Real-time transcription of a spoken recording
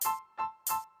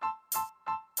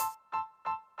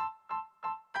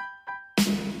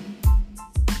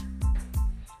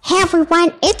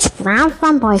everyone, it's Brown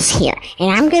Fun Boys here, and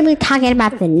I'm going to be talking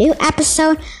about the new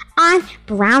episode on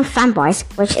Brown Fun Boys,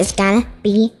 which is going to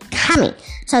be coming.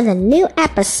 So the new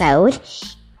episode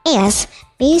is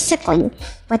basically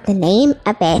what the name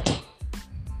of it.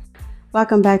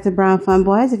 Welcome back to Brown Fun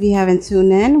Boys. If you haven't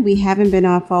tuned in, we haven't been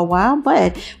on for a while,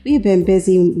 but we've been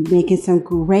busy making some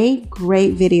great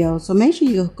videos. So make sure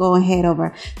you go and head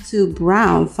over to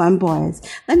Brown Fun Boys.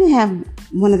 Let me have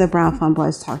one of the Brown Fun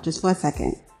Boys talk just for a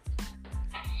second.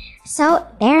 So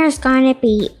there's going to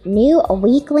be new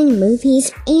weekly movies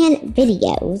and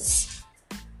videos.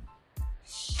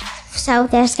 So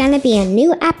there's going to be a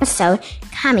new episode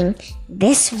coming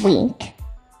this week.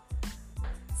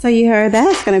 So you heard that.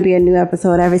 It's going to be a new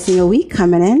episode every single week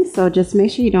coming in. So just make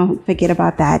sure you don't forget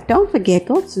about that. Don't forget,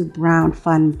 go to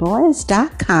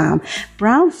brownfunboys.com.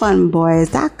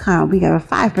 brownfunboys.com. We got a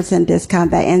 5% discount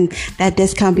that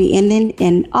discount be ending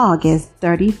in August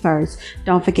 31st.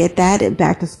 Don't forget that.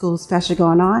 Back to school special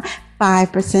going on.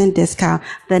 5% discount.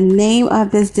 The name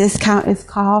of this discount is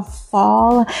called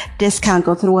Fall Discount.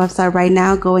 Go to the website right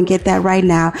now. Go and get that right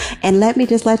now. And let me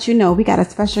just let you know, we got a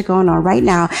special going on right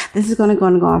now. This is going to go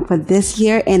on for this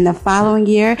year and the following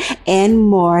year and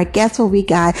more. Guess what we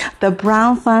got? The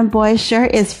Brown Fun Boy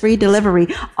shirt is free delivery.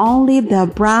 Only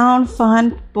the Brown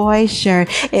Fun Boy shirt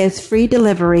is free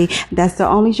delivery. That's the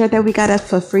only shirt that we got up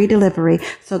for free delivery.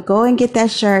 So go and get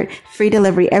that shirt, free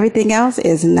delivery. Everything else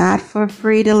is not for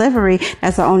free delivery.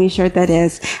 That's the only shirt that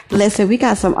is. Listen, we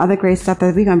got some other great stuff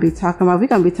that we're going to be talking about. We're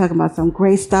going to be talking about some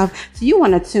great stuff. So you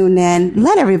want to tune in,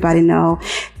 let everybody know,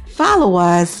 follow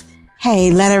us.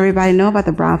 Hey, let everybody know about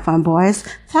the Brown Fun Boys.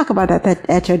 Talk about that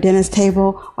at your dinner's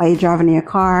table, while you're driving in your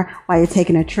car, while you're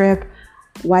taking a trip,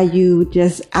 while you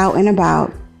just out and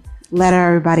about. Let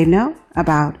everybody know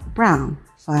about Brown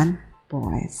Fun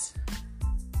Boys.